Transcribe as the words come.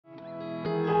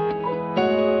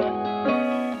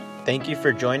Thank you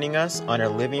for joining us on our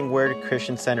Living Word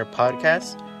Christian Center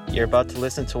podcast. You're about to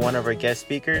listen to one of our guest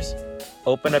speakers.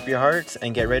 Open up your hearts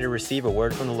and get ready to receive a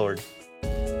word from the Lord.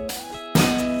 I'm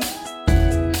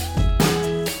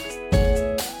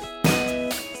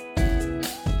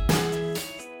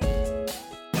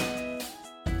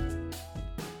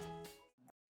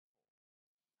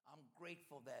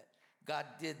grateful that God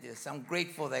did this. I'm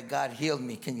grateful that God healed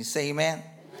me. Can you say amen?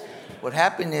 What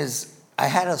happened is I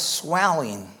had a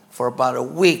swelling for about a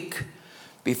week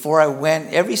before I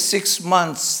went. Every 6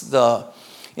 months,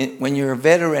 when you're a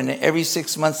veteran, every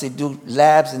 6 months they do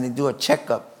labs and they do a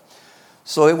checkup.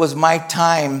 So it was my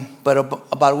time, but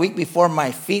about a week before,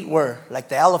 my feet were like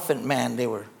the elephant man. They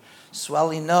were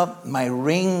swelling up. My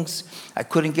rings, I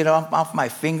couldn't get off my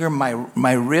finger,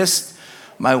 my wrist,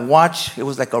 my watch, it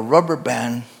was like a rubber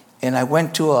band. And I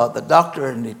went to the doctor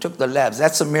and they took the labs.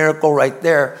 That's a miracle right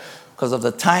there because of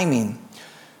the timing.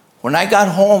 When I got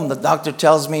home, the doctor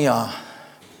tells me,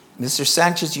 Mr.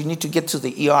 Sanchez, you need to get to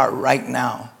the ER right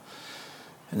now.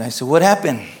 And I said, what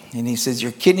happened? And he says,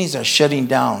 your kidneys are shutting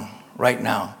down right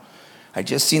now. I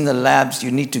just seen the labs. You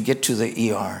need to get to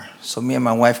the ER. So me and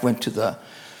my wife went to the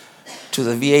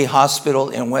VA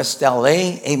hospital in West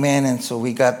LA. Amen. And so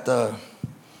we went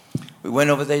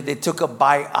over there. They took a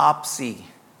biopsy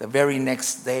the very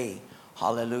next day.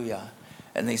 Hallelujah.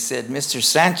 And they said, Mr.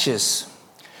 Sanchez,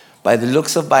 by the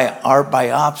looks of our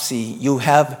biopsy, you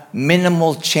have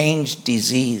minimal change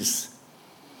disease.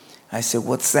 I said,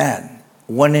 what's that?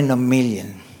 1 in a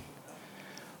million.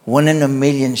 1 in a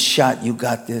million shot, you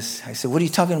got this. I said, what are you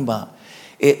talking about?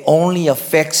 It only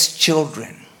affects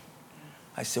children.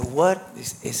 I said, what? It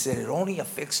said it only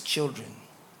affects children.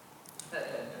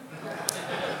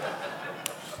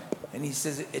 And he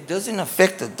says, it doesn't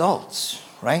affect adults,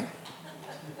 right?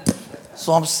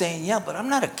 So I'm saying, yeah, but I'm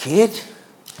not a kid.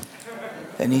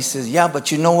 And he says, yeah,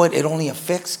 but you know what? It only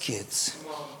affects kids.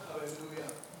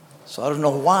 So I don't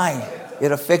know why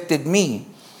it affected me.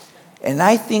 And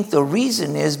I think the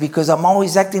reason is because I'm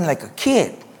always acting like a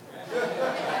kid.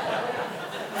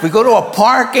 We go to a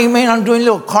park, amen, I'm doing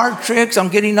little card tricks, I'm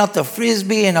getting out the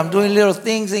Frisbee, and I'm doing little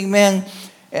things, amen.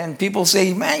 And people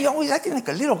say, man, you're always acting like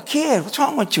a little kid. What's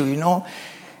wrong with you, you know?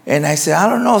 And I said, I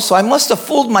don't know. So I must have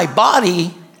fooled my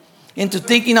body into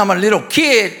thinking I'm a little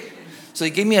kid. So they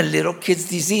gave me a little kid's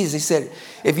disease. They said,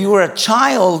 if you were a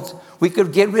child, we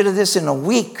could get rid of this in a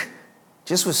week,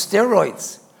 just with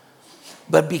steroids.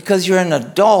 But because you're an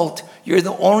adult, you're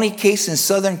the only case in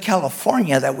Southern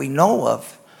California that we know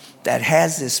of that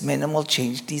has this minimal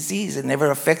change disease. It never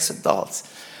affects adults.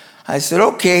 I said,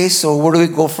 okay, so where do we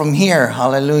go from here?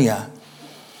 Hallelujah.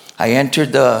 I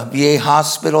entered the VA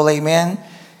hospital, amen,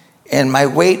 and my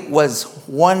weight was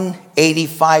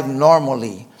 185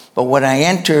 normally. But when I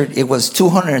entered, it was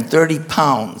 230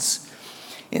 pounds.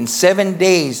 In 7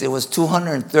 days, it was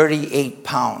 238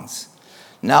 pounds.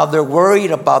 Now they're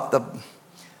worried about the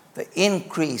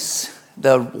increase,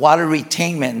 the water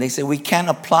retainment. They say, we can't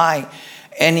apply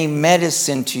any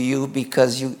medicine to you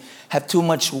because you have too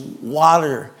much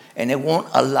water and it won't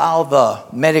allow the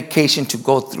medication to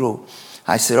go through.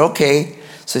 I said, okay.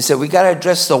 So they said, we got to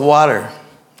address the water.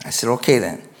 I said, okay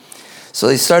then. So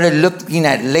they started looking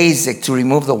at LASIK to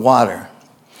remove the water.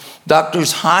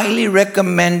 Doctors highly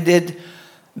recommended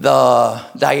the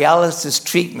dialysis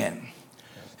treatment.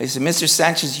 They said, Mr.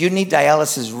 Sanchez, you need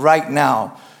dialysis right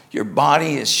now. Your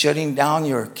body is shutting down.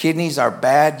 Your kidneys are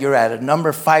bad. You're at a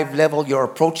number 5 level. You're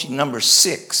approaching number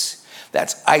 6.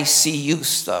 That's ICU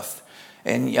stuff.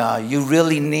 And you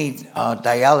really need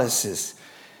dialysis.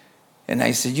 And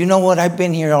I said, you know what? I've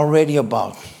been here already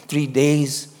about 3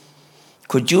 days.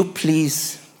 Could you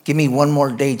please give me one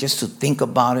more day just to think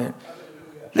about it?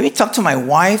 Let me talk to my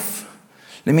wife.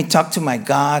 Let me talk to my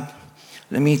God.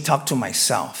 Let me talk to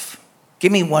myself.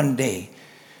 Give me one day.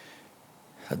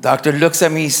 The doctor looks at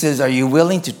me. He says, are you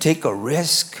willing to take a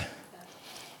risk?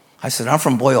 I said, I'm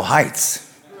from Boyle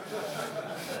Heights.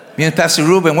 Me and Pastor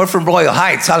Ruben, we're from Boyle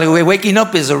Heights. Hallelujah. Waking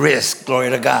up is a risk.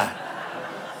 Glory to God.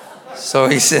 So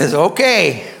he says,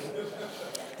 okay,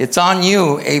 it's on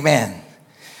you. Amen.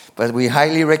 But we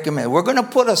highly recommend. We're going to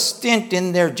put a stent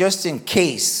in there just in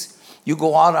case you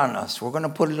go out on us. We're going to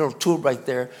put a little tube right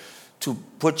there to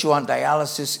put you on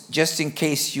dialysis just in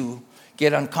case you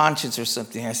get unconscious or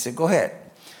something. I said, go ahead.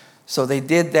 So they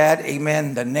did that.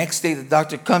 Amen. The next day the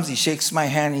doctor comes. He shakes my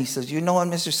hand. He says, you know what,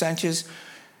 Mr. Sanchez?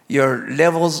 Your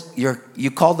levels,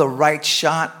 you call the right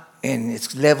shot and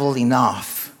it's leveling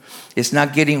off. It's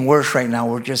not getting worse right now.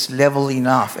 We're just leveling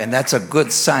off. And that's a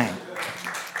good sign.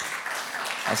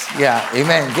 Yeah,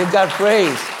 amen. Give God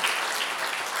praise.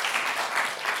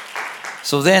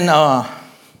 So then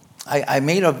I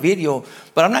made a video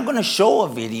but I'm not going to show a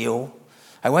video.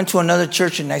 I went to another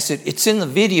church and I said, it's in the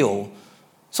video.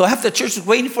 So half the church was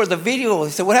waiting for the video.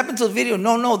 They said, what happened to the video?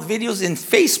 No, the video's in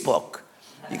Facebook.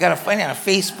 You got to find it on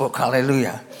Facebook.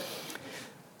 Hallelujah.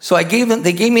 So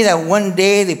they gave me that one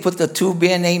day. They put the tube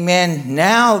in. Amen.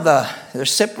 Now they're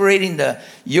separating the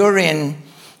urine,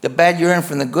 the bad urine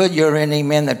from the good urine.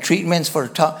 Amen. The treatments for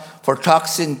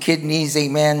toxin kidneys.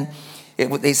 Amen.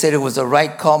 They said it was the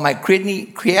right call. My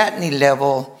creatinine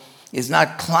level is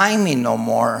not climbing no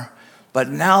more. But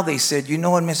now they said, you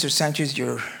know what, Mr. Sanchez,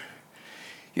 your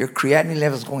creatinine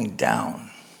level is going down.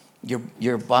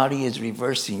 Your body is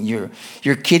reversing.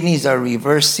 Your kidneys are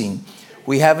reversing.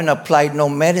 We haven't applied no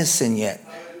medicine yet.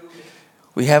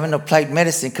 We haven't applied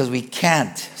medicine because we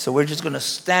can't. So we're just going to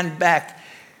stand back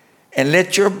and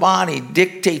let your body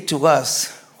dictate to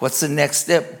us what's the next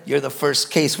step. You're the first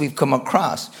case we've come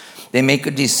across. They make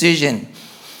a decision.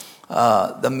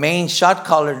 The main shot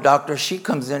caller doctor, she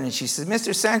comes in and she says,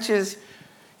 Mr. Sanchez,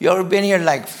 you ever been here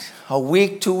like a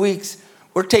week, 2 weeks?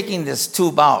 We're taking this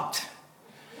tube out.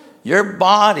 Your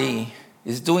body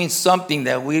is doing something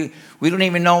that we don't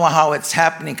even know how it's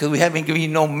happening because we haven't given you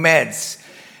no meds.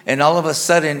 And all of a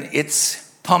sudden,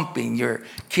 it's pumping. Your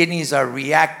kidneys are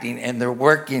reacting and they're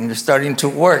working. They're starting to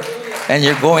work. And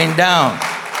you're going down.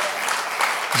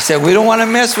 He said, we don't want to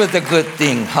mess with the good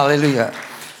thing. Hallelujah.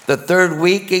 The third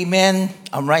week, amen,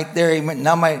 I'm right there. Amen.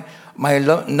 Now my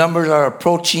numbers are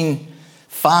approaching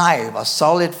 5, a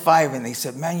solid 5. And they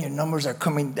said, man, your numbers are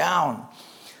coming down.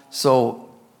 So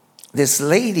this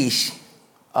lady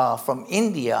from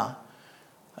India,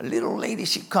 a little lady,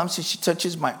 she comes and she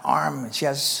touches my arm and she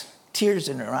has tears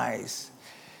in her eyes.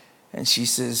 And she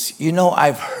says, you know,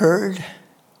 I've heard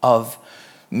of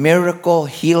miracle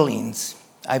healings.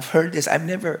 I've heard this. I've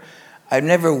never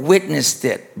witnessed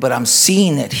it, but I'm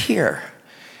seeing it here.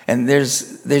 And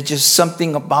there's just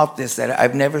something about this that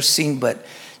I've never seen, but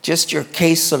just your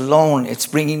case alone, it's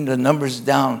bringing the numbers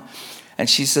down. And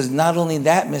she says, not only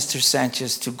that, Mr.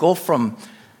 Sanchez, to go from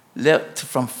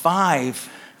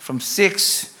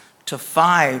 6 to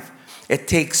 5, it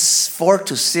takes 4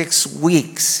 to 6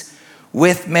 weeks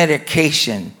with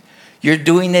medication. You're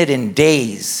doing it in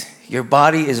days. Your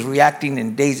body is reacting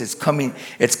in days. It's coming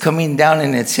down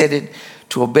and it's headed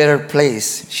to a better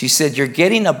place. She said, you're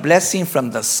getting a blessing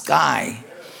from the sky.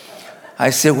 I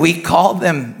said, we call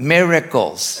them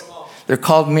miracles. They're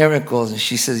called miracles. And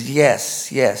she says,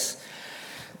 yes.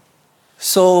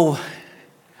 So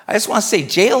I just want to say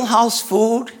jailhouse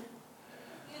food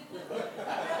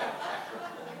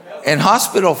and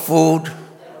hospital food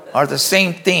are the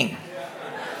same thing.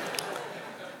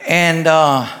 And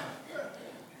how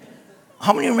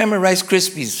many remember Rice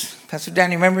Krispies? Pastor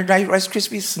Danny, remember Rice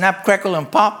Krispies? Snap, crackle,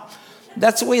 and pop?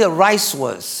 That's the way the rice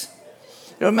was.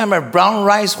 You remember brown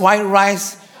rice, white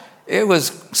rice? It was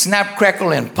snap,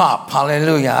 crackle, and pop.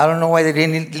 Hallelujah. I don't know why they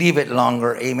didn't leave it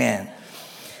longer. Amen.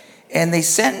 And they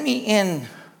sent me in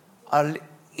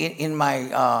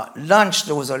my lunch,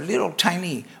 there was a little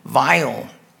tiny vial.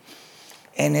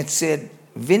 And it said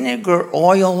vinegar,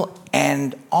 oil,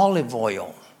 and olive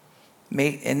oil.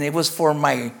 And it was for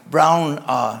my brown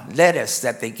lettuce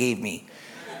that they gave me.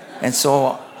 And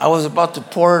so I was about to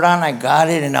pour it on. I got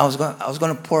it, and I was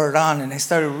going to pour it on. And I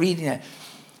started reading it.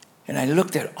 And I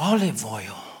looked at olive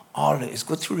oil. It's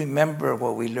good to remember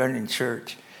what we learned in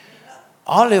church.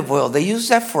 Olive oil, they use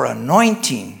that for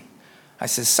anointing. I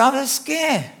said, ¿sabes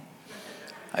qué?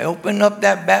 I opened up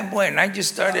that bad boy, and I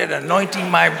just started anointing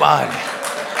my body.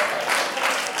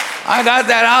 I got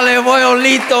that olive oil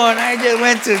lito, and I just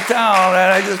went to town,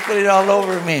 and I just put it all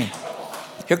over me.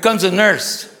 Here comes a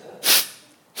nurse.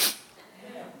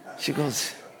 She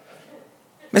goes,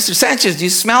 Mr. Sanchez, do you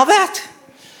smell that?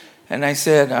 And I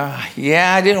said,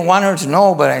 yeah, I didn't want her to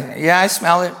know, but I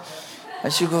smell it.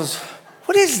 And she goes,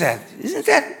 what is that? Isn't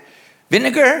that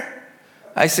vinegar?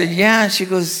 I said, yeah. And she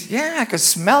goes, yeah, I could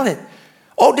smell it.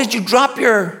 Oh, did you drop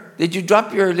your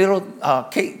little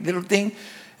cake, little thing?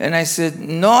 And I said,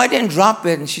 no, I didn't drop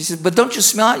it. And she said, but don't you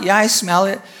smell it? Yeah, I smell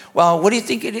it. Well, what do you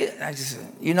think it is? I just said,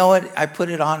 you know what? I put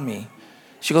it on me.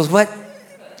 She goes, what?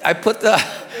 I put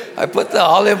the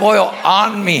olive oil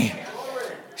on me.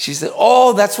 She said,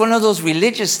 oh, that's one of those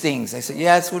religious things. I said,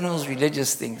 yeah, it's one of those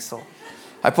religious things. So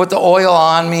I put the oil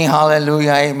on me.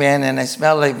 Hallelujah, amen. And I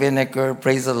smell like vinegar.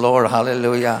 Praise the Lord.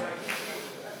 Hallelujah.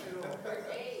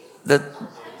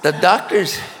 The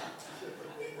doctors,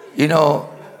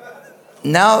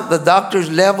 now the doctor's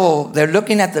level, they're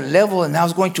looking at the level, and I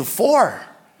was going to 4.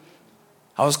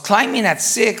 I was climbing at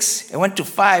 6. It went to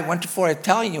 5, went to 4. I'm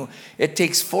telling you, it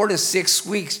takes 4 to 6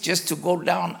 weeks just to go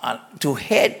down, to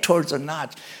head towards a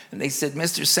notch. And they said,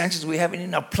 Mr. Sanchez, we haven't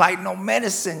even applied no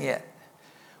medicine yet.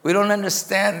 We don't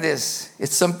understand this.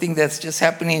 It's something that's just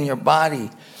happening in your body.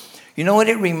 You know what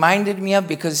it reminded me of?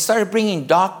 Because it started bringing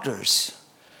doctors.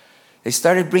 They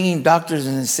started bringing doctors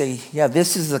and they say, yeah,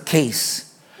 this is the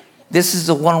case. This is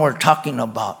the one we're talking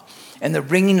about. And they're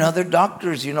bringing other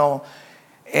doctors, you know.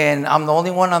 And I'm the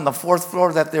only one on the 4th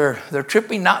floor that they're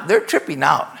tripping out. They're tripping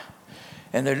out.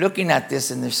 And they're looking at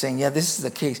this and they're saying, yeah, this is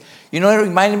the case. You know what it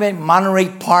reminded me of? Monterey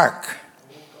Park.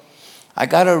 I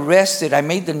got arrested. I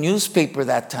made the newspaper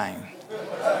that time.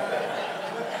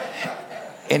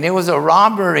 And it was a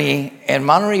robbery. And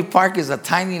Monterey Park is a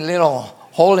tiny little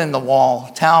hole in the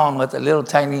wall town with a little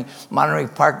tiny Monterey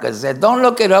Park Gazette. Don't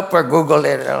look it up or Google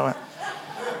it.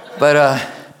 But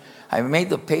I made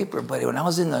the paper. But when I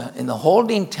was in the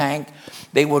holding tank,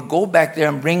 they would go back there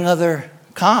and bring other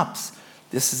cops.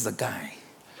 This is the guy.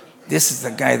 This is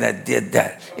the guy that did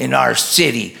that in our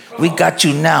city. We got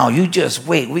you now. You just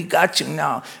wait. We got you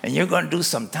now. And you're going to do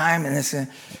some time. And they said,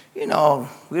 you know,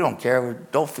 we don't care. We're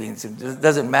dope fiends. It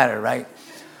doesn't matter, right?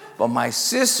 But my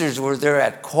sisters were there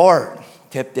at court.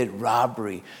 Attempted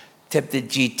robbery. Attempted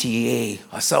GTA.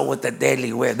 Assault with a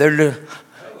deadly weapon.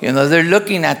 They're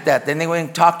looking at that. Then they went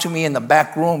and talked to me in the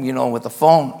back room, you know, with the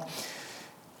phone.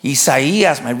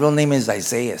 Isaias. My real name is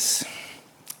Isaiah.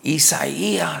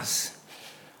 Isaias.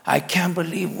 I can't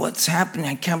believe what's happening.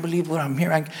 I can't believe what I'm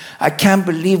hearing. I can't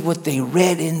believe what they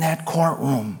read in that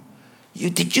courtroom.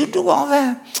 Did you do all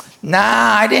that? Nah,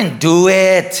 I didn't do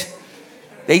it.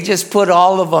 They just put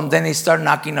all of them. Then they start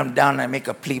knocking them down. And I make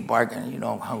a plea bargain. You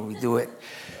know how we do it.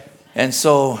 And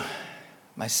so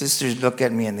my sisters look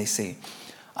at me and they say,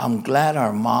 I'm glad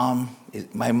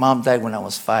my mom died when I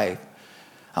was 5.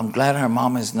 I'm glad our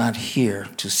mom is not here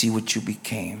to see what you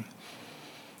became.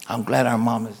 I'm glad our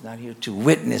mom is not here to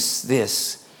witness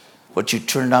this, what you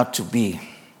turned out to be.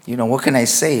 You know, what can I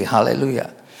say?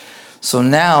 Hallelujah. So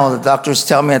now the doctors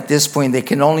tell me at this point they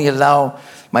can only allow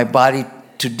my body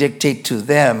to dictate to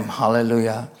them.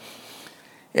 Hallelujah.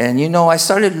 And, you know, I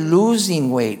started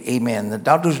losing weight. Amen. The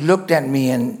doctors looked at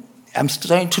me and I'm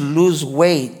starting to lose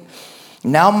weight.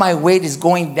 Now my weight is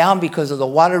going down because of the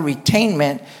water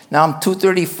retainment. Now I'm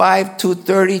 235,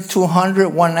 230, 200,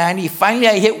 190. Finally,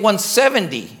 I hit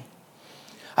 170.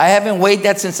 I haven't weighed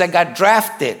that since I got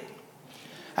drafted.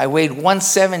 I weighed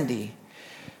 170.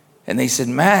 And they said,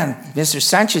 man, Mr.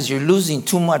 Sanchez, you're losing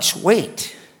too much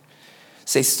weight.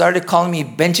 So they started calling me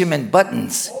Benjamin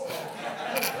Buttons.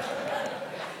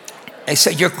 They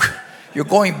said, you're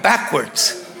going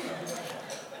backwards.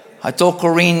 I told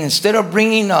Corrine, instead of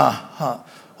bringing a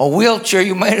wheelchair,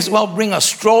 you might as well bring a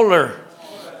stroller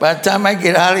by the time I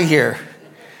get out of here.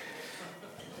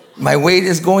 My weight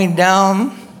is going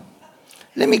down.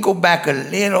 Let me go back a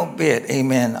little bit.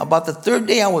 Amen. About the 3rd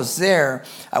day I was there,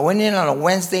 I went in on a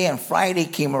Wednesday and Friday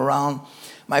came around.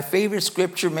 My favorite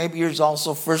scripture, maybe yours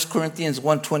also, 1 Corinthians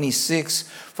 1:26.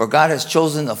 For God has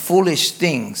chosen the foolish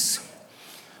things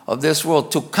of this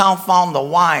world to confound the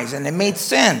wise. And it made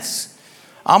sense.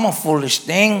 I'm a foolish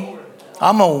thing.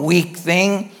 I'm a weak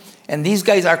thing. And these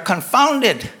guys are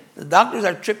confounded. The doctors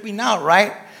are tripping out,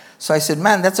 right? So I said,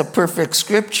 man, that's a perfect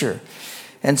scripture.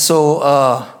 And so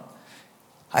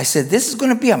I said, this is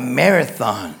going to be a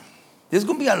marathon. This is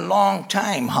going to be a long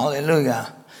time.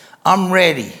 Hallelujah. I'm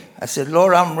ready. I said,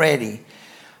 Lord, I'm ready.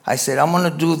 I said, I'm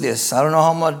going to do this. I don't know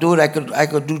how I'm going to do it. I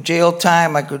could do jail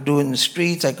time. I could do it in the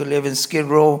streets. I could live in Skid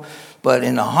Row. But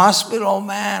in the hospital,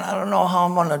 man, I don't know how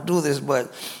I'm going to do this.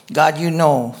 But God, you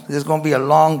know, this is going to be a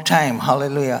long time.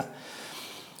 Hallelujah.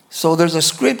 So there's a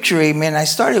scripture, amen. I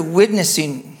started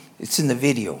witnessing. It's in the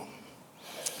video.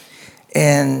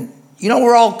 And, you know,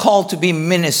 we're all called to be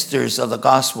ministers of the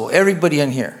gospel. Everybody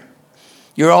in here.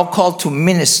 You're all called to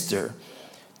minister,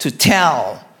 to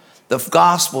tell the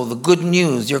gospel, the good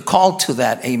news. You're called to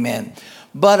that, amen.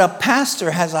 But a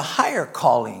pastor has a higher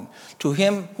calling. To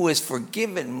him who is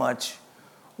forgiven much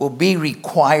will be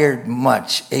required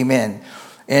much. Amen.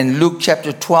 In Luke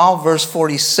chapter 12, verse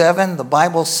 47, the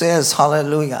Bible says,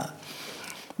 hallelujah,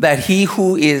 that he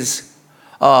who is,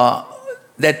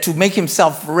 that to make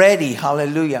himself ready,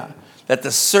 hallelujah, that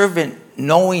the servant,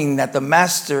 knowing that the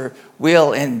master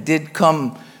will and did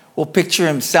come, will picture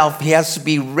himself. He has to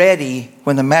be ready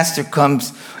when the master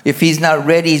comes. If he's not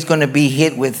ready, he's going to be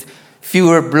hit with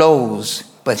fewer blows.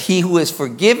 But he who is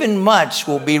forgiven much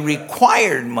will be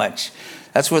required much.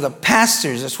 That's where the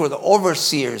pastors, that's where the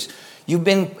overseers, you've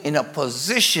been in a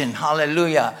position,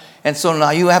 hallelujah. And so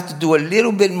now you have to do a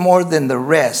little bit more than the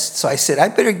rest. So I said, I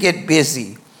better get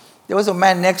busy. There was a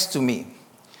man next to me.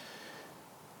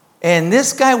 And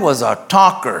this guy was a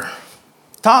talker.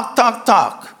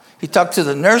 Talk. He talked to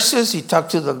the nurses. He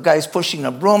talked to the guys pushing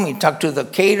the broom. He talked to the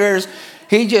caterers.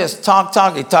 He just talked.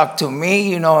 He talked to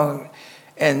me,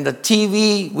 and the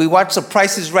TV, we watched The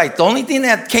Price is Right. The only thing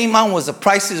that came on was The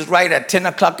Price is Right at 10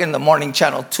 o'clock in the morning,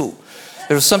 Channel 2.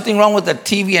 There was something wrong with the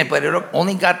TV, but it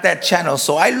only got that channel.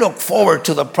 So I look forward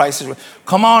to The Price is Right.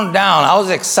 Come on down. I was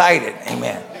excited.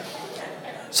 Amen.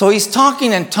 So he's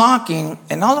talking,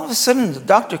 and all of a sudden the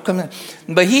doctor comes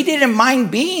in. But he didn't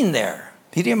mind being there.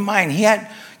 He didn't mind. He had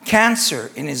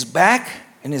cancer in his back,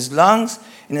 in his lungs,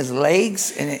 in his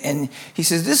legs. And he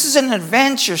says, this is an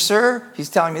adventure, sir. He's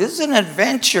telling me, this is an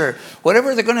adventure.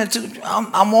 Whatever they're going to do,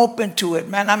 I'm open to it,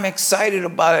 man. I'm excited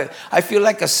about it. I feel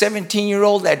like a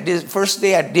 17-year-old that first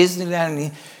day at Disneyland.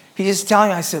 And he just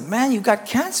telling me, I said, man, you got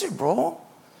cancer, bro.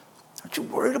 Aren't you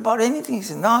worried about anything? He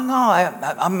said, no,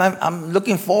 I'm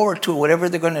looking forward to whatever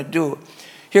they're going to do.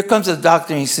 Here comes the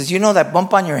doctor, and he says, you know that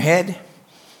bump on your head?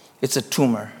 It's a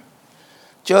tumor.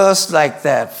 Just like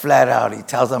that, flat out, he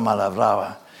tells them a la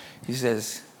brava. He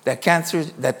says, that cancer,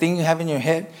 that thing you have in your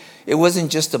head, it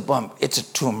wasn't just a bump, it's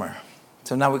a tumor.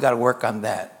 So now we got to work on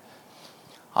that.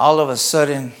 All of a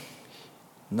sudden,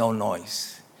 no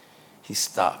noise. He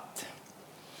stopped.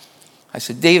 I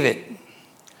said, David,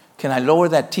 can I lower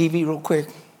that TV real quick?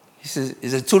 He says,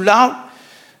 is it too loud?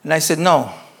 And I said,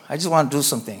 no, I just want to do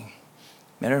something.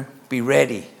 Better be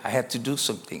ready. I had to do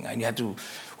something.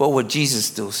 What would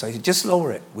Jesus do? So I said, just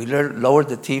lower it. We lowered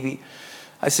the TV.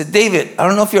 I said, David, I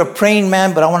don't know if you're a praying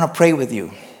man, but I want to pray with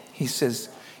you. He says,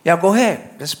 yeah, go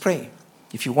ahead. Let's pray.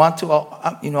 If you want to,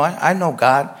 I know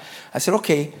God. I said,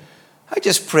 okay. I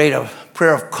just prayed a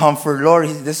prayer of comfort. Lord,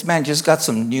 this man just got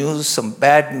some news, some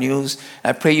bad news.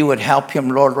 I pray you would help him,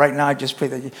 Lord. Right now, I just pray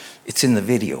that it's in the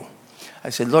video. I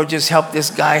said, Lord, just help this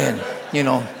guy and,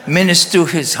 minister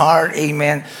his heart.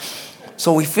 Amen.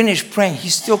 So we finished praying.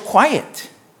 He's still quiet.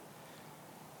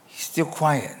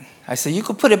 I said, you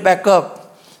could put it back up.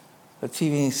 The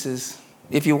TV says,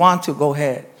 if you want to, go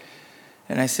ahead.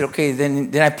 And I said, okay.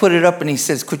 Then I put it up, and he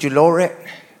says, could you lower it?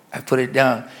 I put it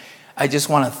down. I just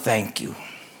want to thank you.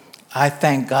 I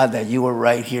thank God that you were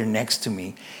right here next to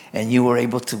me, and you were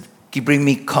able to bring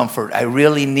me comfort. I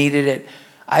really needed it.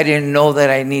 I didn't know that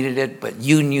I needed it, but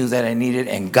you knew that I needed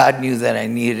it, and God knew that I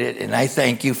needed it. And I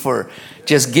thank you for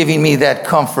just giving me that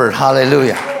comfort.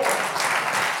 Hallelujah.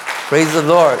 Praise the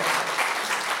Lord.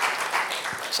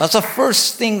 So that's the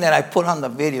first thing that I put on the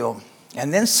video.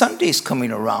 And then Sunday's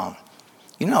coming around.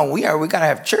 We got to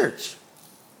have church.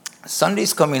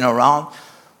 Sunday's coming around.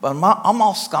 But I'm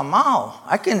all scamao.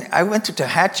 I went to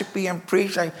Tehachapi and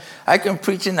preached. I can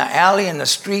preach in the alley, in the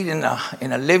street, in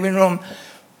a living room.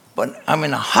 But I'm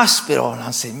in a hospital, and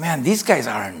I say, man, these guys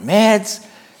are on meds.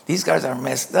 These guys are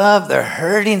messed up. They're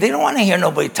hurting. They don't want to hear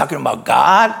nobody talking about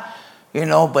God,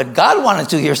 But God wanted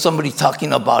to hear somebody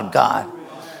talking about God.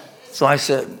 So I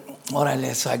said,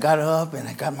 orale. So I got up, and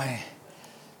I got my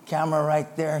camera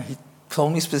right there. He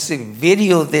told me specific,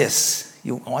 video this.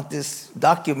 You want this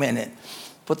documented.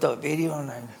 Put the video on.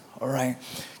 All right.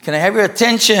 Can I have your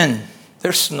attention?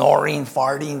 They're snoring,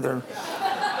 farting.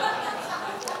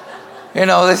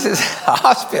 This is a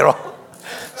hospital.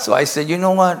 So I said, you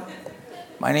know what?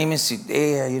 My name is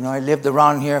Sidea. I lived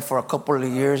around here for a couple of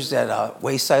years at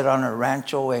Wayside on a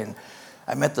Rancho, and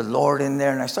I met the Lord in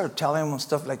there, and I started telling him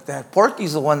stuff like that.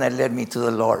 Porky's the one that led me to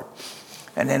the Lord.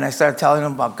 And then I started telling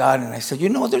him about God, and I said,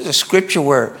 there's a scripture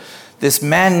where this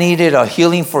man needed a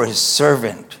healing for his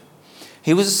servant.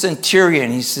 He was a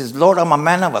centurion. He says, Lord, I'm a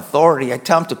man of authority. I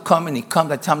tell him to come, and he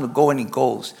comes. I tell him to go, and he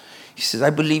goes. He says, I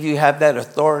believe you have that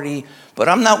authority, but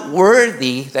I'm not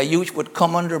worthy that you would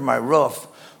come under my roof.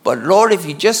 But Lord, if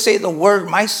you just say the word,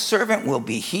 my servant will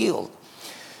be healed.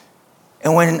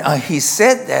 And when he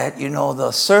said that,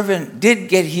 the servant did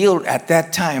get healed at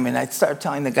that time. And I started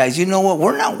telling the guys, you know what?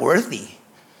 We're not worthy.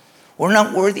 We're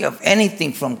not worthy of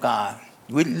anything from God.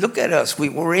 We look at us.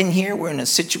 We're in here. We're in a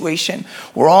situation.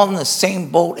 We're all in the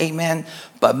same boat. Amen.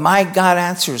 But my God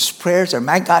answers prayers, and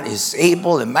my God is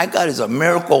able, and my God is a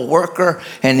miracle worker.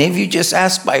 And if you just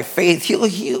ask by faith, he'll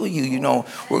heal you.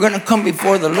 We're going to come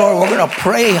before the Lord. We're going to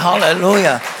pray.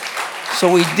 Hallelujah.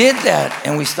 So we did that,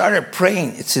 and we started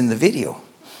praying. It's in the video.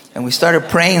 And we started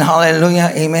praying.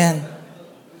 Hallelujah. Amen.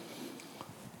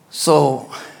 So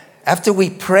after we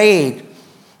prayed,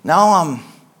 now I'm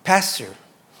pastor.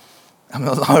 I'm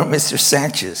no longer Mr.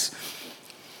 Sanchez.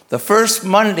 The first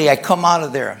Monday, I come out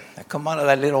of there. I come out of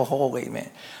that little hallway, man.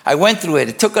 I went through it.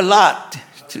 It took a lot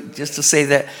just to say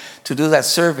that, to do that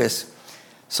service.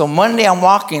 So Monday, I'm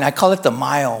walking. I call it the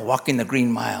mile, walking the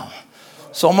green mile.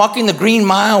 So I'm walking the green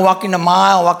mile, walking the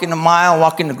mile, walking the mile,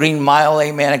 walking the green mile.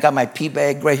 Amen. I got my pee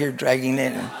bag right here dragging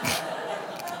it.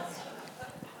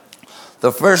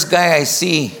 The first guy I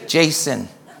see, Jason,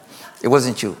 it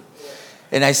wasn't you.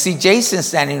 And I see Jason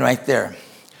standing right there.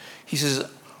 He says,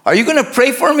 are you going to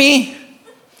pray for me?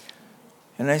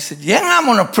 And I said, yeah, I'm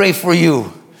going to pray for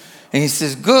you. And he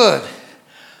says, good.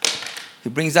 He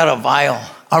brings out a vial.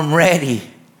 I'm ready.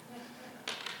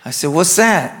 I said, what's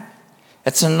that?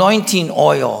 It's anointing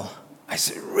oil. I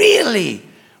said, really?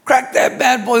 Crack that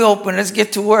bad boy open. Let's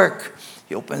get to work.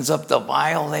 He opens up the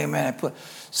vial. Amen. As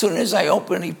soon as I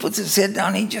open, he puts his head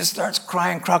down. He just starts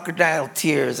crying crocodile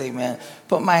tears. Amen.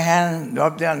 Put my hand,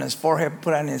 rubbed down his forehead,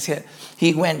 put on his head.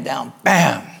 He went down.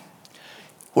 Bam.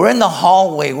 We're in the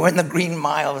hallway. We're in the Green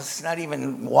Mile. It's not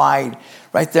even wide.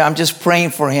 Right there, I'm just praying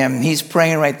for him. He's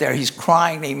praying right there. He's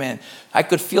crying, amen. I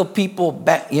could feel people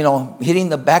back, hitting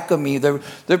the back of me.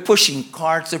 They're pushing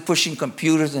carts. They're pushing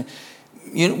computers. And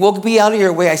we'll be out of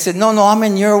your way. I said, no, I'm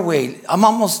in your way. I'm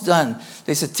almost done.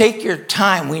 They said, take your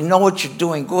time. We know what you're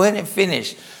doing. Go ahead and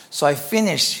finish. So I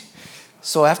finished.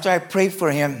 So after I prayed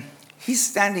for him, he's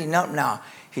standing up now.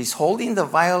 He's holding the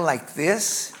vial like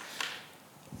this.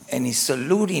 And he's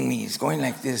saluting me. He's going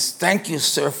like this. Thank you,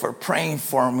 sir, for praying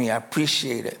for me. I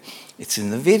appreciate it. It's in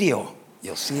the video.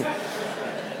 You'll see it.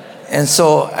 And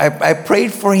so I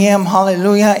prayed for him.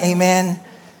 Hallelujah. Amen.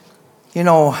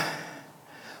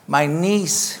 My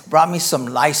niece brought me some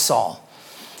Lysol.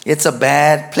 It's a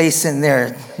bad place in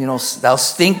there. Thou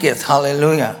stinketh.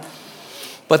 Hallelujah.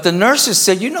 But the nurses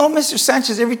said, Mr.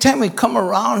 Sanchez, every time we come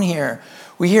around here,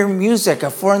 we hear music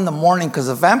at 4 a.m. because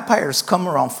the vampires come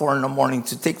around 4 a.m.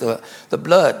 to take the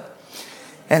blood.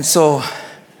 And so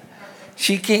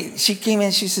she came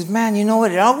in, she said, man, you know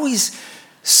what? It always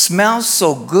smells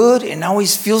so good and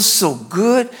always feels so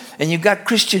good. And you got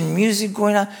Christian music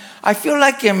going on. I feel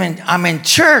like I'm in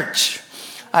church.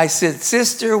 I said,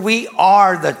 sister, we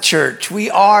are the church.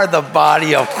 We are the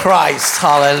body of Christ.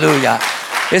 Hallelujah.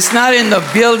 It's not in the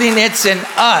building, it's in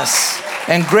us.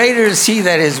 And greater is he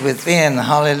that is within.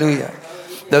 Hallelujah.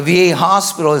 The VA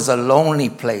hospital is a lonely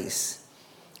place.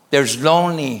 There's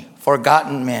lonely,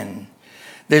 forgotten men.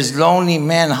 There's lonely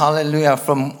men, hallelujah,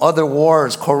 from other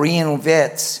wars, Korean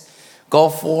vets,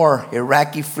 Gulf War,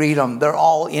 Iraqi freedom. They're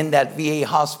all in that VA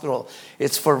hospital.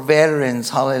 It's for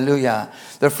veterans, hallelujah.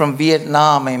 They're from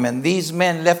Vietnam, amen. These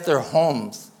men left their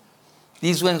homes.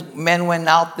 These men went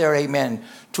out there, amen,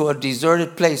 to a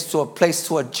deserted place,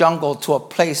 to a jungle, to a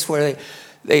place where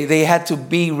they had to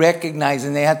be recognized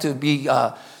and they had to be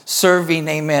serving,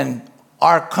 amen,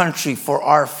 our country for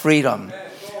our freedom.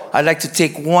 I'd like to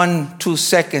take 1-2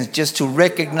 seconds just to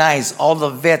recognize all the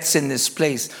vets in this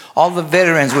place, all the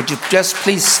veterans. Would you just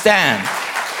please stand?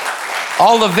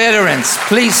 All the veterans,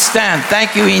 please stand.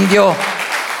 Thank you, Indio.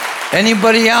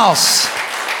 Anybody else?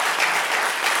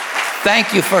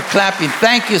 Thank you for clapping.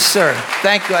 Thank you, sir.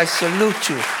 Thank you. I salute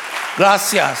you.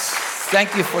 Gracias.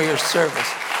 Thank you for your service.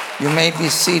 You may be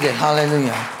seated.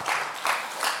 Hallelujah.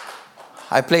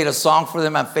 I played a song for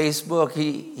them on Facebook.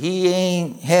 He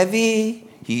ain't heavy.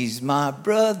 He's my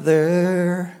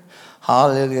brother.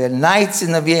 Hallelujah. Nights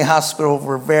in the VA hospital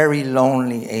were very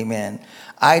lonely. Amen.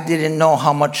 I didn't know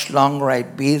how much longer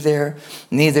I'd be there.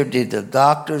 Neither did the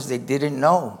doctors. They didn't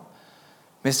know.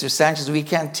 Mr. Sanchez, we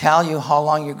can't tell you how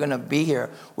long you're going to be here.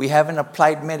 We haven't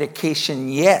applied medication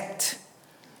yet.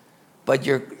 But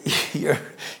your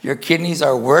kidneys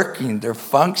are working, they're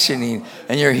functioning,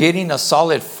 and you're hitting a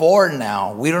solid 4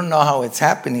 now. We don't know how it's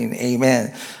happening.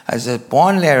 Amen. I said,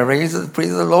 ponle,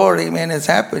 praise the Lord. Amen. It's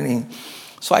happening.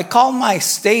 So I call my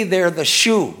stay there the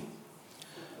SHU.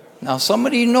 Now,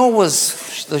 somebody knows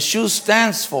what the SHU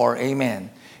stands for. Amen.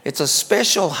 It's a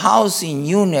special housing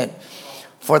unit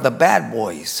for the bad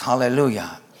boys.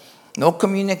 Hallelujah. No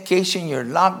communication. You're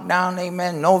locked down.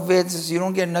 Amen. No visits. You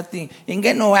don't get nothing. You can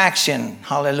get no action.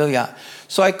 Hallelujah.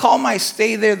 So I call my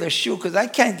stay there the SHU because I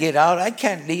can't get out. I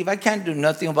can't leave. I can't do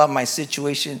nothing about my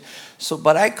situation.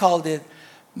 But I called it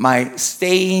my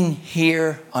staying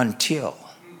here until.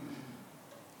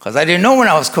 Because I didn't know when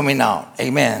I was coming out.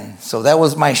 Amen. So that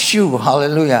was my SHU.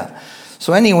 Hallelujah.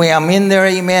 So anyway, I'm in there.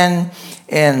 Amen.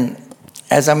 And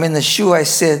as I'm in the SHU, I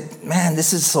said, man,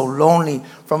 this is so lonely.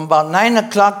 From about 9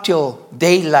 o'clock till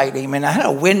daylight, amen. I had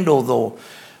a window, though.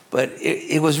 But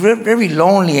it was very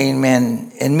lonely,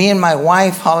 amen. And me and my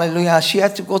wife, hallelujah, she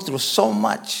had to go through so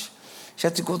much. She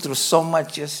had to go through so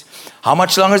much. Just how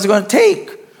much longer is it going to take?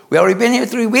 We already been here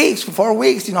 3 weeks, 4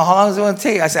 weeks. How long is it going to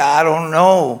take? I said, I don't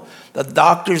know. The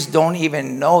doctors don't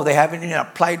even know. They haven't even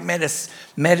applied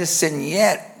medicine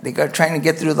yet. They're trying to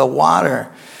get through the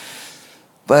water.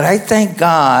 But I thank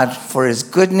God for his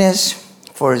goodness,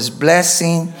 for his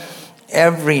blessing.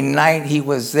 Every night he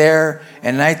was there.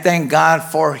 And I thank God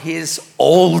for his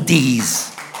oldies.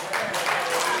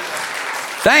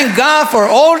 Thank God for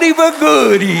oldie but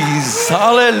goodies.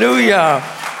 Hallelujah.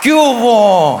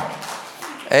 Cubo.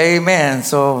 Amen.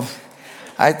 So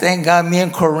I thank God, me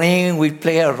and Corinne, we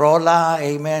play a rola.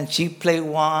 Amen. She played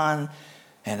one,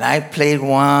 and I played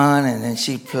one, and then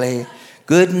she played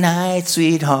Good Night,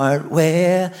 Sweetheart,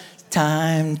 well,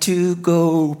 time to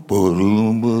go.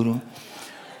 Boom, boom.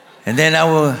 And then I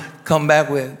will come back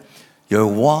with You're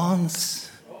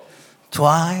once,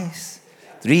 twice,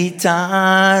 3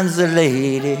 times a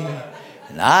lady,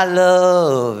 and I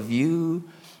love you.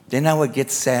 Then I would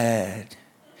get sad,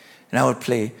 and I would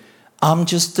play, I'm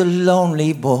just a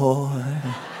lonely boy,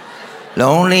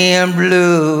 lonely and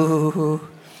blue.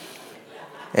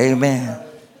 Amen.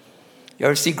 You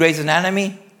ever see Grey's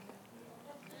Anatomy?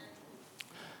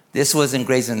 This wasn't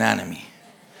Grey's Anatomy.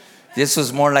 This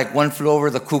was more like One Flew Over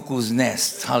the Cuckoo's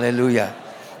Nest. Hallelujah.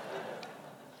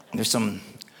 There's some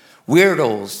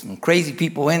weirdos and crazy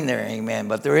people in there, amen.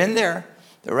 But they're in there.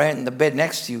 They're right in the bed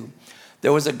next to you.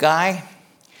 There was a guy,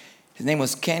 his name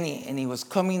was Kenny, and he was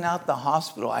coming out the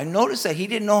hospital. I noticed that he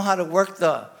didn't know how to work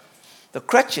the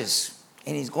crutches,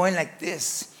 and he's going like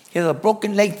this. He has a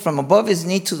broken leg from above his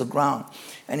knee to the ground,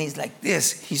 and he's like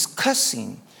this. He's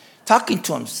cussing, talking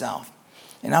to himself.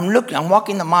 And I'm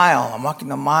walking the mile. walking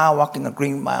the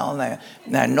green mile,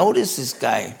 and I noticed this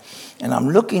guy, and I'm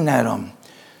looking at him.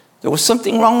 There was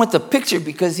something wrong with the picture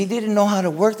because he didn't know how to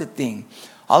work the thing.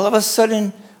 All of a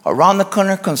sudden, around the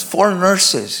corner comes 4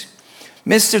 nurses.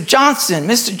 Mr.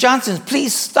 Johnson,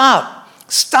 please stop.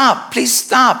 Stop, please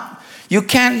stop. You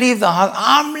can't leave the house.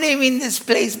 I'm leaving this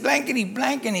place, blankety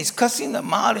blank. And he's cussing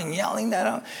them out and yelling at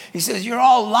them. He says, you're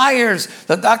all liars.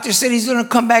 The doctor said he's going to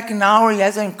come back in an hour. He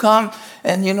hasn't come.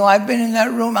 And, I've been in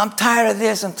that room. I'm tired of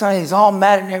this. I'm tired. He's all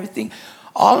mad and everything.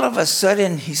 All of a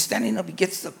sudden, he's standing up. He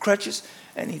gets the crutches.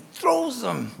 And he throws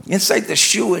them inside the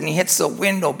shoe, and he hits the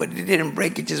window, but it didn't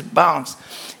break. It just bounced.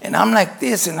 And I'm like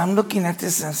this, and I'm looking at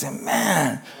this, and I said,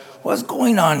 man, what's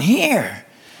going on here?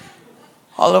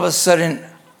 All of a sudden,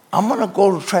 I'm going to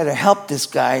go to try to help this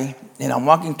guy, and I'm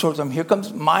walking towards him. Here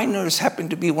comes my nurse,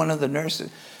 happened to be one of the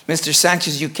nurses. Mr.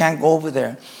 Sanchez, you can't go over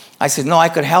there. I said, no, I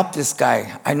could help this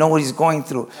guy. I know what he's going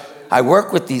through. I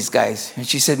work with these guys. And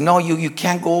she said, no, you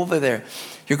can't go over there.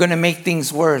 You're going to make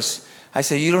things worse. I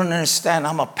said, you don't understand.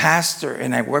 I'm a pastor,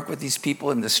 and I work with these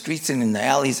people in the streets and in the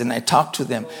alleys, and I talk to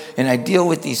them, and I deal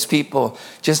with these people.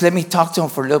 Just let me talk to him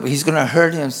for a little bit. He's going to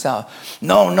hurt himself.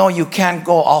 No, you can't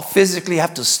go. I'll physically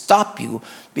have to stop you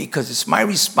because it's my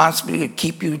responsibility to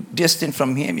keep you distant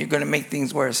from him. You're going to make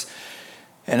things worse.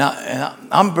 And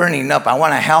I'm burning up. I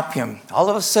want to help him. All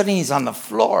of a sudden, he's on the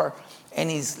floor, and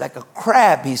he's like a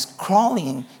crab. He's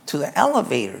crawling to the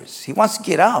elevators. He wants to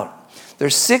get out.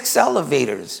 There's 6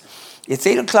 elevators. It's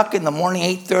 8 o'clock in the morning,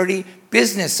 8:30,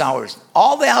 business hours.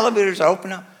 All the elevators are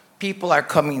open up. People are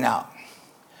coming out.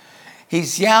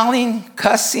 He's yelling,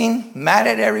 cussing, mad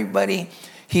at everybody.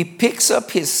 He picks up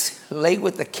his leg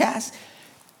with the cast,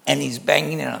 and he's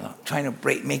banging it trying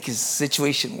to make his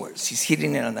situation worse. He's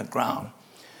hitting it on the ground.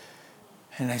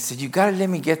 And I said, you got to let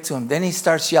me get to him. Then he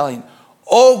starts yelling,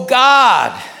 oh,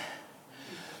 God,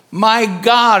 my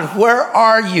God, where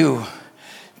are you?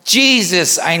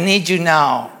 Jesus, I need you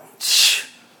now.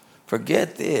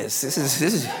 Forget this. This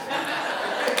is. Hey,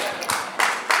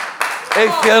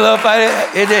 Philip,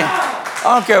 I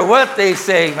don't care what they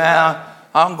say, man.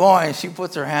 I'm going. She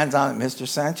puts her hands on it. Mr.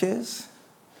 Sanchez,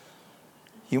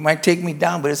 you might take me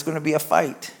down, but it's going to be a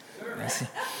fight.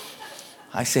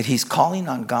 I said, he's calling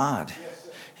on God.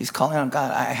 He's calling on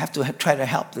God. I have to try to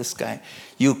help this guy.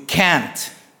 You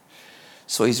can't.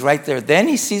 So he's right there. Then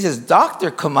he sees his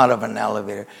doctor come out of an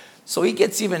elevator. So he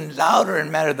gets even louder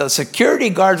and madder. The security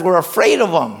guards were afraid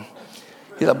of him.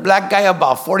 He's a black guy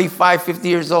about 45, 50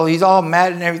 years old. He's all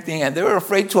mad and everything. And they were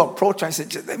afraid to approach. I said,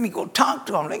 just let me go talk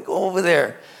to him. Let me go over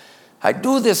there. I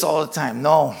do this all the time.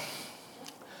 No.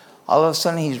 All of a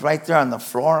sudden, he's right there on the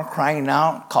floor, crying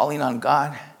out, calling on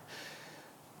God.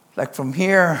 Like from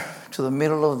here to the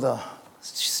middle of the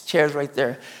chairs right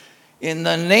there. In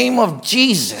the name of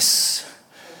Jesus,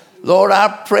 Lord,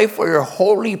 I pray for your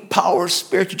holy power,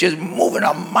 spirit, to just move in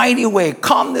a mighty way.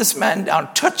 Calm this man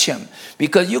down. Touch him.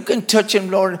 Because you can touch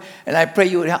him, Lord. And I pray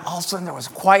you would have. All of a sudden, there was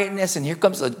quietness. And here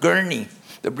comes a gurney.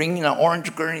 They're bringing an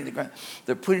orange gurney.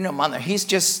 They're putting him on there. He's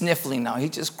just sniffling now.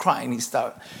 He's just crying.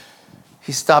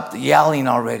 He stopped yelling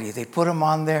already. They put him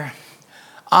on there.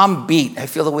 I'm beat. I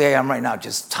feel the way I am right now.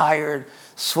 Just tired,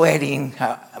 sweating.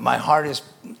 My heart is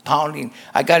pounding.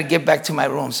 I got to get back to my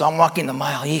room. So I'm walking the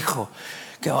mile. Hijo.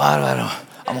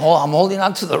 I'm holding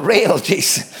on to the rail,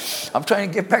 Jason. I'm trying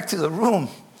to get back to the room.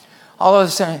 All of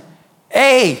a sudden,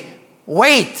 hey,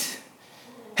 wait.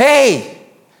 Hey,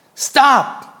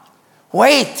 stop.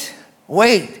 Wait.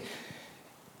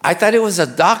 I thought it was the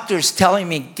doctors telling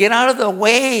me, get out of the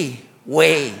way.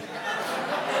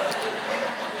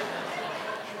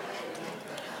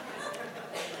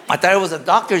 I thought it was the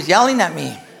doctors yelling at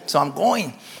me. So I'm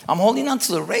going. I'm holding on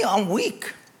to the rail. I'm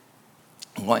weak.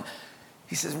 I'm going.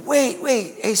 He says, wait.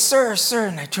 Hey, sir.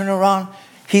 And I turn around.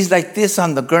 He's like this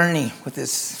on the gurney with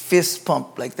his fist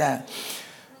pumped like that.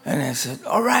 And I said,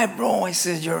 all right, bro. I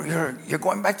said, you're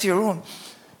going back to your room.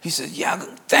 He said, yeah,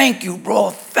 thank you, bro.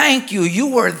 Thank you. You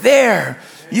were there.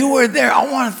 I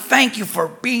want to thank you for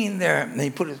being there. And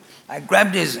he I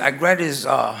grabbed his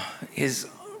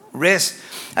wrist.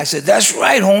 I said, that's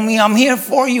right, homie. I'm here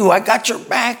for you. I got your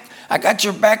back.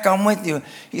 I'm with you.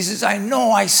 He says, I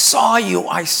know. I saw you.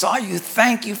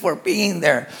 Thank you for being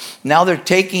there. Now they're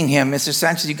taking him. Mr.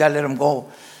 Sanchez, you got to let him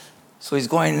go. So he's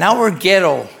going, now we're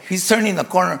ghetto. He's turning the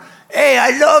corner. Hey,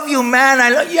 I love you, man.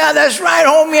 Yeah, that's right,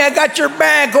 homie. I got your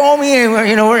back, homie.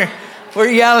 You know, we're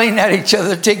yelling at each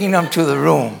other, taking them to the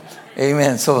room.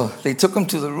 Amen. So they took him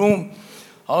to the room.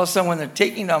 All of a sudden, when they're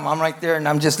taking them, I'm right there, and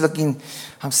I'm just looking.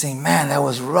 I'm saying, man, that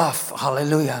was rough.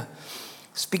 Hallelujah.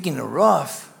 Speaking of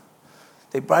rough,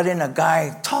 they brought in a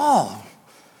guy, tall,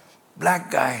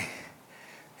 black guy.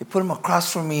 They put him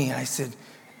across from me, and I said,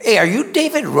 hey, are you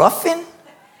David Ruffin?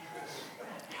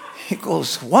 He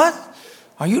goes, what?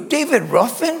 Are you David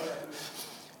Ruffin?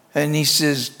 And he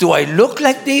says, do I look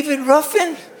like David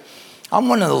Ruffin? I'm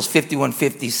one of those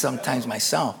 5150s sometimes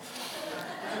myself.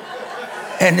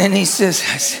 And then he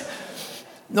says,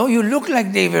 no, you look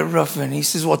like David Ruffin. He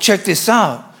says, well, check this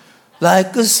out.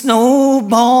 Like a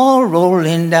snowball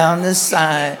rolling down the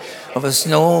side of a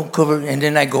snow-covered. And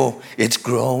then I go, it's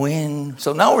growing.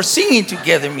 So now we're singing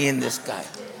together, me and this guy.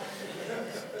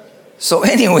 So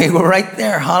anyway, we're right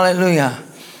there. Hallelujah.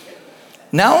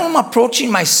 Now I'm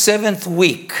approaching my 7th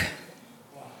week.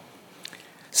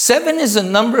 7 is a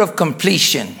number of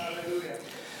completion.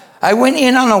 I went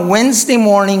in on a Wednesday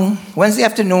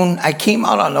afternoon. I came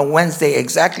out on a Wednesday,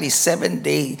 exactly 7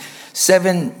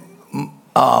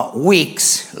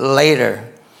 weeks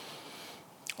later.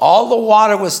 All the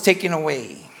water was taken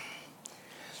away.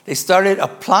 They started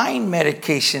applying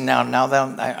medication now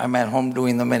that I'm at home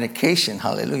doing the medication.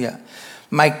 Hallelujah.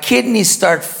 My kidneys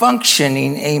start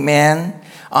functioning, amen,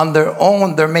 on their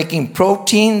own. They're making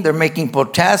protein, they're making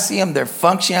potassium, they're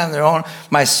functioning on their own.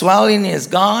 My swelling is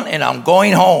gone, and I'm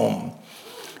going home.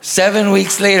 7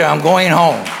 weeks later, I'm going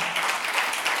home.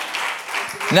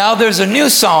 Now there's a new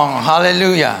song,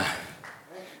 hallelujah.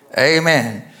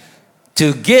 Amen.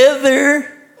 Together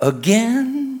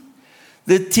again.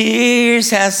 The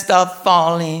tears have stopped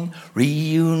falling,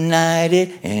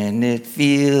 reunited, and it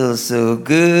feels so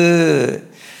good.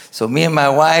 So me and my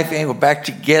wife, we're back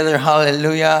together,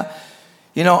 hallelujah.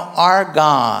 You know, our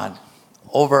God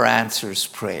over answers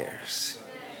prayers.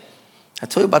 I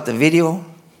told you about the video.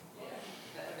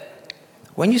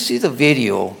 When you see the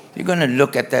video, you're going to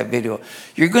look at that video.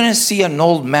 You're going to see an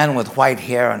old man with white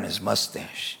hair on his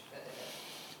mustache.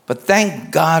 But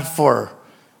thank God for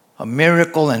a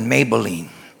miracle in Maybelline.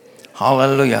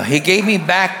 Hallelujah. He gave me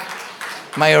back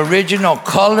my original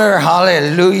color.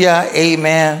 Hallelujah.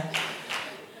 Amen.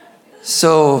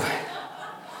 So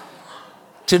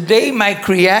today my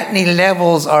creatinine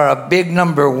levels are a big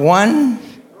number 1.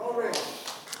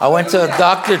 I went to a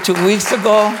doctor 2 weeks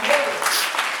ago.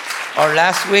 Or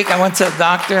last week I went to a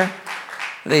doctor.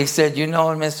 They said, you know,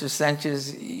 Mr.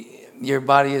 Sanchez, your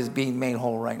body is being made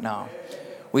whole right now.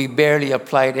 We barely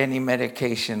applied any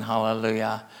medication.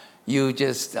 Hallelujah. You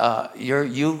just,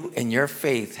 you and your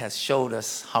faith has showed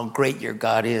us how great your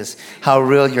God is, how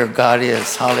real your God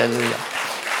is. Hallelujah.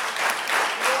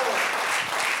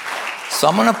 So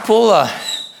I'm going to pull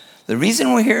the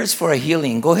reason we're here is for a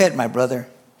healing. Go ahead, my brother.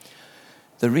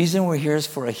 The reason we're here is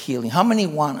for a healing. How many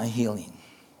want a healing?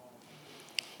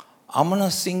 I'm going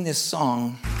to sing this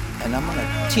song, and I'm going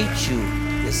to teach you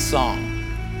this song.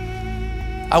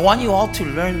 I want you all to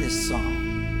learn this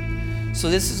song. So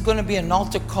this is going to be an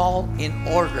altar call in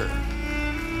order.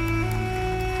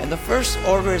 And the first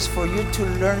order is for you to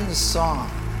learn the song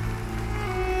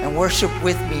and worship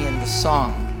with me in the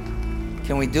song.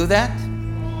 Can we do that?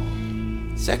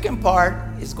 Second part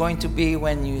is going to be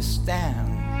when you stand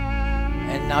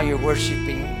and now you're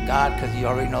worshiping God because you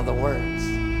already know the words.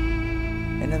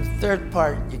 And then the third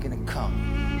part, you're going to come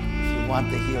if you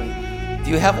want the healing.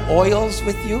 Do you have oils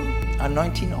with you?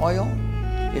 Anointing oil?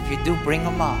 If you do, bring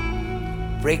them out.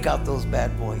 Break out those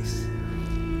bad boys.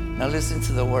 Now listen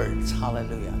to the words.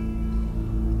 Hallelujah.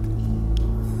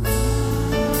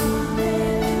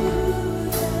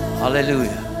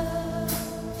 Hallelujah.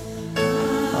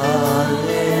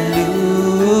 Hallelujah.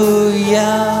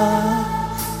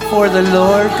 For the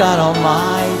Lord God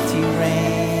Almighty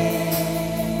reigns.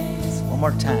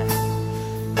 more time.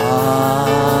 Amen.